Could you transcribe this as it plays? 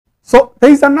So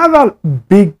there is another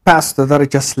big pastor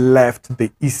that just left the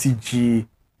ECG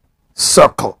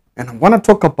circle, and I want to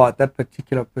talk about that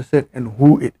particular person and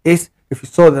who it is. If you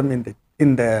saw them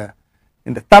in the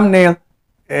thumbnail,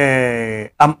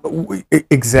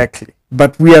 exactly.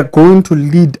 But we are going to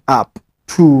lead up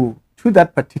to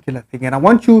that particular thing, and I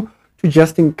want you to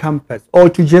just encompass or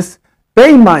to just bear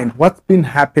in mind what's been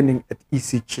happening at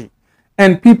ECG,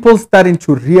 and people starting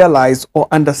to realize or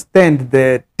understand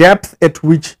the depth at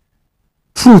which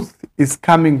truth is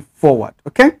coming forward.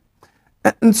 Okay.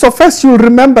 And so first, you'll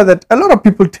remember that a lot of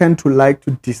people tend to like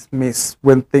to dismiss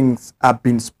when things are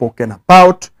being spoken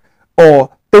about, or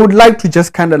they would like to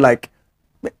just kind of like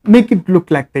make it look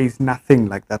like there is nothing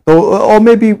like that, or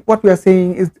maybe what we are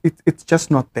saying is it's just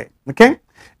not there. Okay.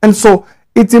 And so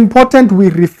it's important we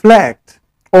reflect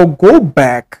or go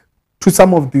back to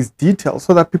some of these details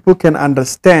so that people can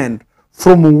understand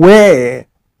from where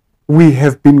we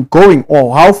have been going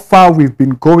or how far we've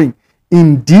been going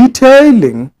in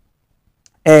detailing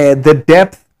the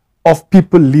depth of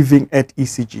people living at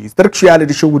ECGs. The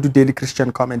Reality Show will do daily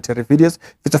Christian commentary videos.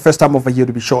 If it's the first time over here,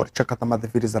 to be sure to check out some other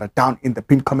videos that are down in the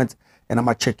pinned comments, and I'm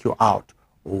going to check you out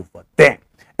over there.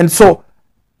 And so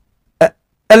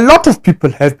a lot of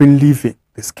people have been leaving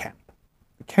this camp.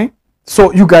 Okay,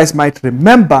 so you guys might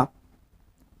remember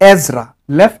Ezra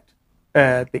left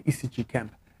the ECG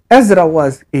camp. Ezra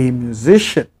was a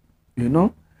musician, you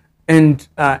know, and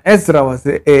Ezra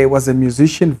was a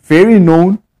musician, very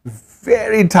known,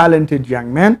 very talented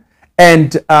young man.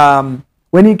 And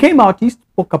when he came out, he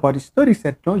spoke about his story. He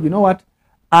said, no, you know what?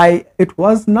 It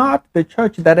was not the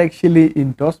church that actually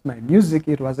endorsed my music.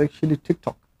 It was actually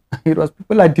TikTok. It was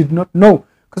people I did not know,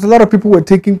 because a lot of people were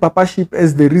taking papaship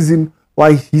as the reason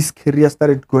why his career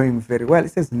started going very well. He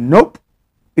says, nope,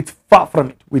 it's far from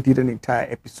it. We did an entire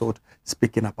episode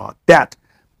speaking about that.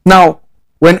 Now,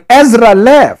 when Ezra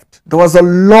left, there was a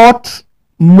lot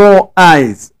more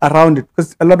eyes around it,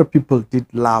 because a lot of people did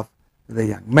love the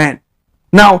young man.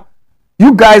 Now,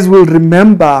 you guys will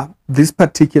remember this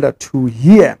particular two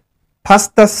here,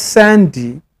 Pastor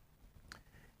Sandy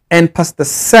and Pastor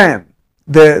Sam,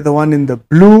 the one in the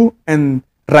blue and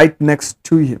right next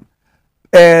to him.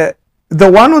 The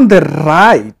one on the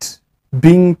right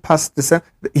being Pastor Sam,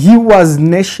 he was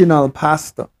national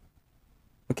pastor.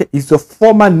 Okay, he's a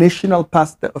former national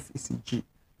pastor of ECG,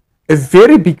 a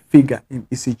very big figure in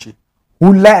ECG,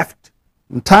 who left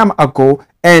time ago.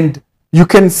 And you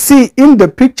can see in the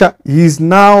picture,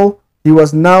 he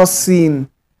was now seen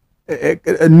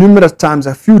numerous times,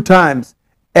 a few times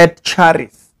at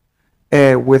Charis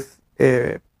with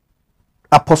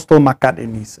Apostle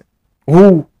Makadenise,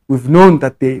 who we've known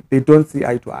that they don't see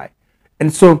eye to eye.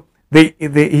 And so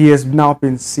he has now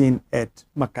been seen at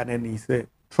Makadenise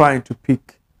trying to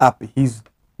pick up his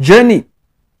journey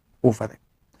over there.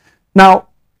 Now,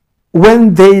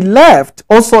 when they left,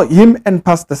 also him and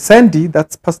Pastor Sandy,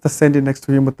 that's Pastor Sandy next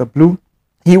to him with the blue,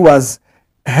 he was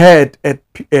head at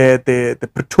the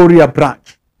Pretoria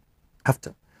branch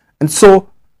after. And so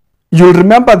you'll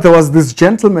remember there was this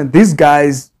gentleman, these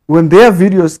guys, when their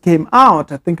videos came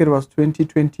out, I think it was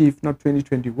 2020, if not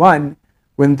 2021,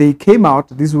 when they came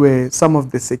out, these were some of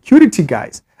the security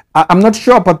guys. I'm not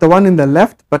sure about the one in the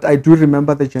left, but I do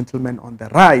remember the gentleman on the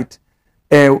right.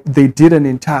 They did an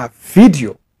entire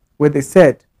video where they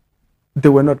said they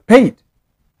were not paid,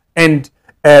 and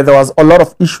there was a lot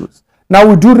of issues. Now,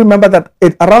 we do remember that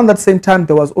around that same time,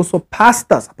 there was also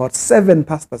pastors, about 7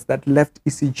 pastors that left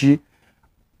ECG.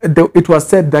 It was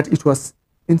said that it was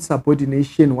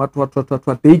insubordination, what.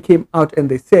 They came out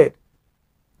and they said,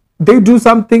 they do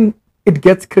something, it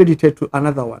gets credited to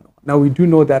another one. Now, we do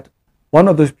know that one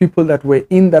of those people that were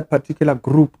in that particular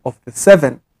group of the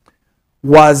 7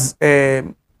 was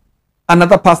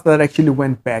another pastor that actually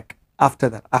went back after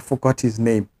that. I forgot his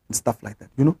name and stuff like that.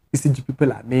 You know, ECG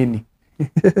people are many.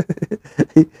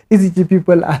 ECG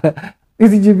people are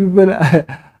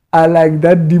like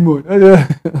that demon.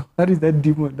 What is that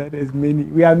demon? That is many.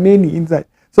 We are many inside.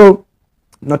 So,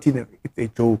 it's a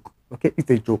joke. Okay, it's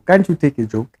a joke. Can't you take a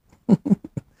joke?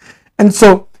 And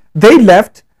so they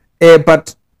left,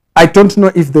 but I don't know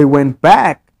if they went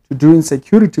back to doing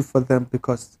security for them,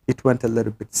 because it went a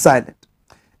little bit silent.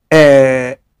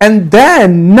 And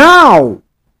then now,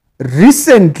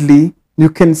 recently, you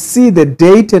can see the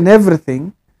date and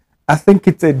everything. I think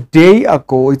it's a day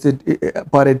ago,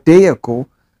 about a day ago,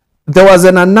 there was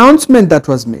an announcement that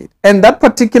was made. And that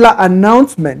particular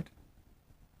announcement,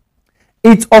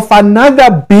 it's of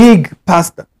another big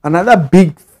pastor, another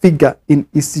big figure in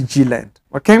ECG land.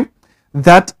 Okay?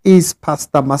 That is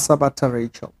Pastor Masabata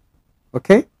Rache.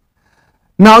 Okay?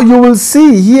 Now you will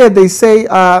see here they say,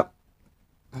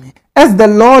 As the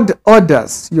Lord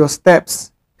orders your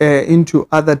steps into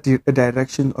other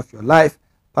directions of your life,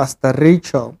 Pastor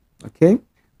Rachel, okay,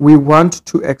 we want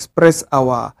to express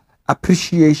our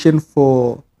appreciation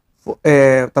for for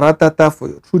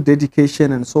your true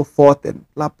dedication and so forth and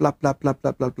blah blah blah blah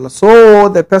blah blah blah. So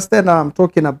the person I'm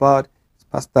talking about is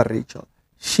Pastor Rachel.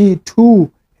 She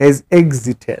too has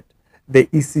exited the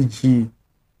ECG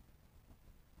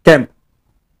camp.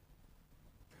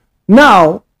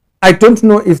 Now, I don't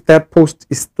know if that post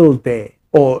is still there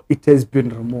or it has been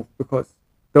removed, because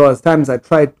there was times I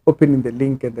tried opening the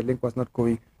link and the link was not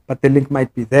going, but the link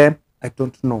might be there. I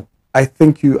don't know. I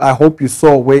hope you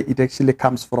saw where it actually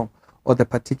comes from, or the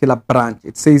particular branch.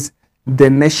 It says the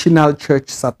National Church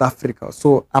South Africa.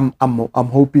 So I'm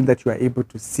hoping that you are able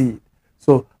to see it.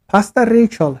 So Pastor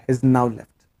Rachel has now left.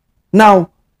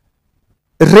 Now,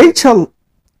 Rachel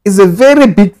is a very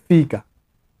big figure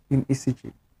in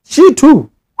ECG. She too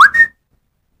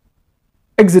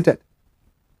exited.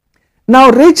 Now,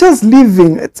 Rachel's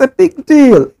leaving, it's a big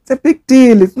deal. It's a big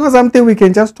deal. It's not something we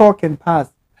can just talk and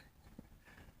pass.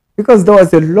 Because there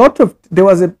was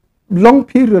a long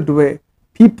period where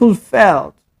people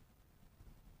felt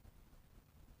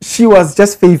she was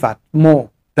just favored more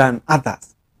than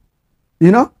others.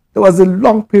 You know, there was a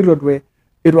long period where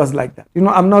it was like that. You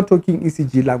know, I'm not talking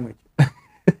ECG language.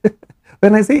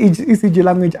 When I say ECG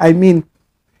language, I mean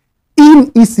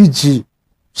in ECG,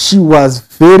 she was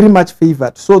very much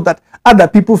favored, so that other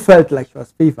people felt like she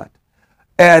was favored.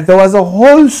 There was a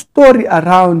whole story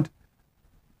around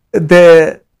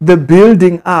the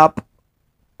building up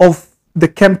of the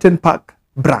Kempton Park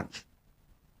branch.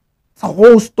 It's a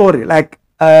whole story. Like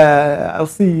I'll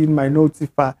see in my notes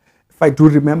if I do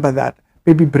remember that.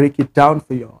 Maybe break it down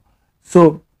for you.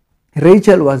 So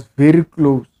Rachel was very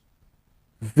close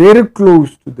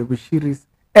to the Bushiris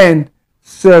and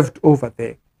served over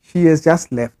there. She has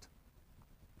just left.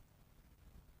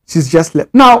 She's just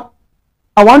left. Now,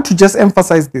 I want to just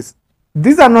emphasize this.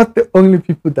 These are not the only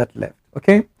people that left,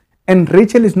 okay? And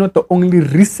Rachel is not the only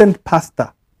recent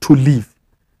pastor to leave.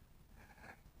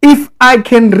 If I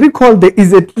can recall, there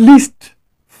is at least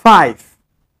 5.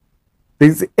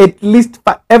 There's at least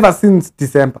 5 ever since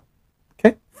December.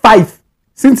 Okay? 5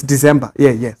 since December.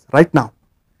 Yes, right now.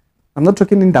 I'm not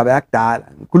talking in the back,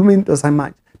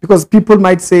 because people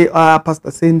might say,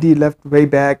 Pastor Sandy left way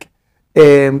back,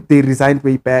 they resigned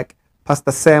way back.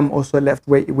 Pastor Sam also left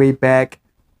way back.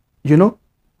 You know,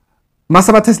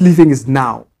 Masabata's leaving is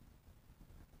now.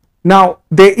 Now,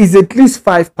 there is at least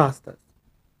 5 pastors.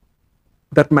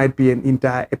 That might be an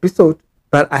entire episode,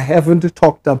 but I haven't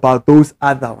talked about those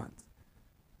other ones.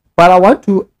 But I want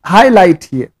to highlight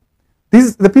here,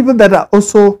 these the people that are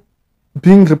also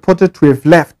being reported to have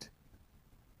left.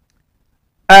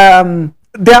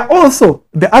 They are also,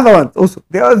 the other ones also,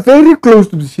 they are very close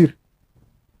to Bushiri.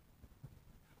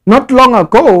 Not long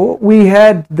ago, we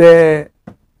had the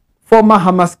former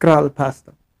Hamaskral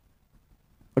pastor.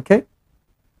 Okay?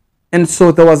 And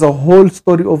so there was a whole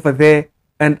story over there,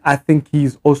 and I think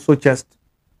he's also just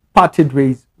parted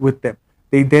ways with them.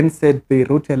 They then said they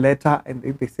wrote a letter and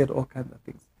they said all kinds of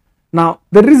things. Now,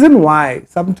 the reason why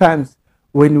sometimes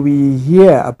when we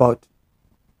hear about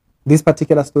this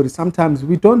particular story, sometimes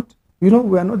we don't, we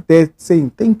are not there saying,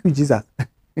 thank you, Jesus.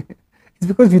 It's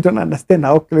because we don't understand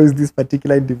how close these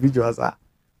particular individuals are.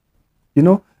 You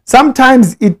know,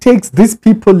 sometimes it takes these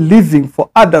people leaving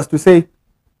for others to say,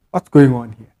 what's going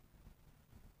on here?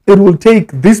 It will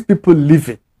take these people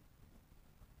leaving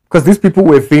because these people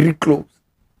were very close.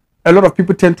 A lot of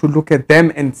people tend to look at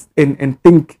them and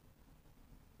think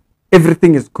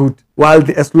everything is good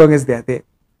as long as they're there.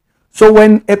 So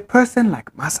when a person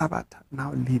like Masabata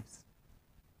now leaves,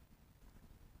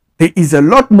 there is a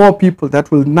lot more people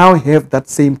that will now have that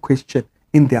same question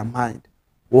in their mind.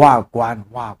 Wagwan.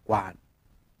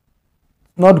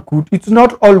 Not good. It's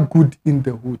not all good in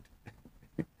the hood.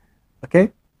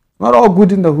 Okay? Not all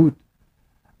good in the hood.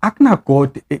 Akna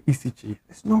God ECG.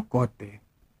 There's no God there.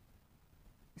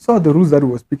 You saw the rules that we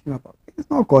were speaking about.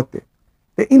 There's no God there.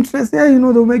 The interest there,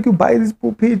 they'll make you buy this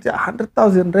pulpit,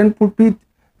 100,000 rand pulpit,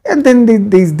 and then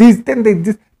there's this, then there's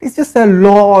this. It's just a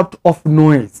lot of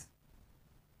noise.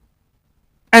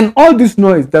 And all this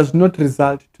noise does not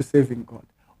result to saving God.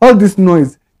 All this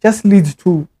noise just leads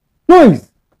to noise.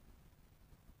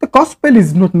 The gospel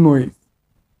is not noise.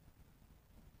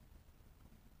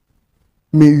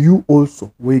 May you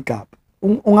also wake up.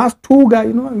 Ungastuga,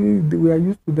 we are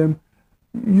used to them.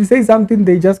 You say something,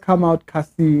 they just come out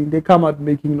cussing, they come out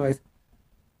making noise.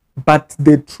 But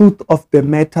the truth of the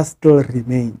matter still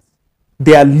remains.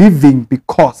 They are living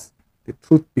because the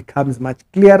truth becomes much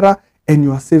clearer and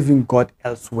you are serving God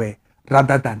elsewhere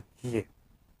rather than here.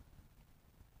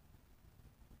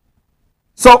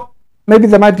 So maybe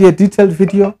there might be a detailed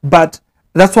video, but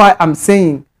that's why I'm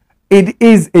saying it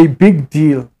is a big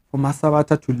deal for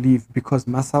Masabata to leave, because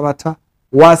Masabata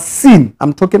was seen.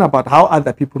 I'm talking about how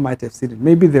other people might have seen it.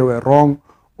 Maybe they were wrong,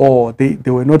 or they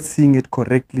were not seeing it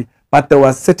correctly. But there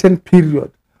was a certain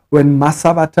period when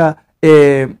Masabata,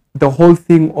 the whole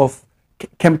thing of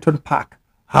Kempton Park,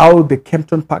 how the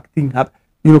Kempton Park thing happened,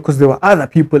 because there were other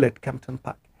people at Kempton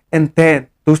Park. And then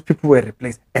those people were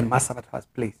replaced and Masabata was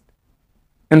placed.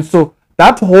 And so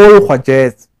that whole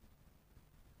Hwajez,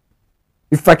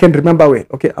 if I can remember well,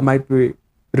 okay, I might be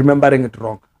remembering it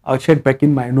wrong. I'll check back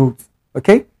in my notes,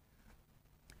 okay?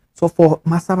 So for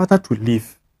Masabata to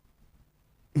leave,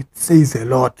 it says a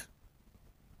lot.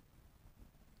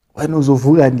 When was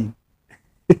Ovugani?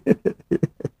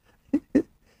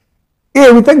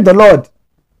 Yeah, we thank the Lord.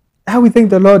 We thank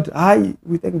the Lord.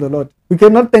 We thank the Lord. We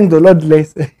cannot thank the Lord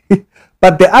less.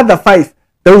 But the other 5,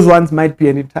 those ones might be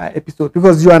an entire episode,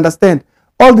 because you understand,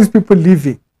 all these people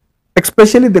leaving,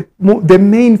 especially the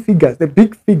main figures, the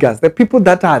big figures, the people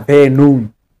that are there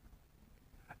known,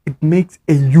 it makes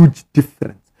a huge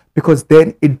difference, because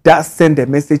then it does send a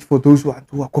message for those who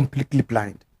are completely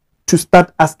blind to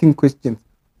start asking questions.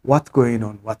 What's going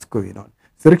on? What's going on?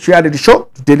 So Rick the show,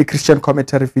 daily Christian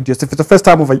commentary videos. If it's the first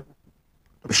time over,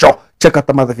 be sure check out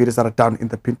the other videos that are down in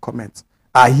the pinned comments.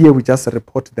 Here we just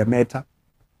report the matter.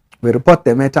 We report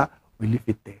the matter, we leave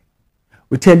it there.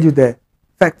 We tell you the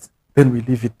facts, then we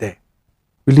leave it there.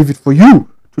 We leave it for you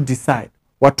to decide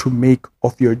what to make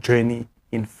of your journey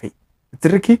in faith. It's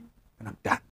Ricky, and I'm done.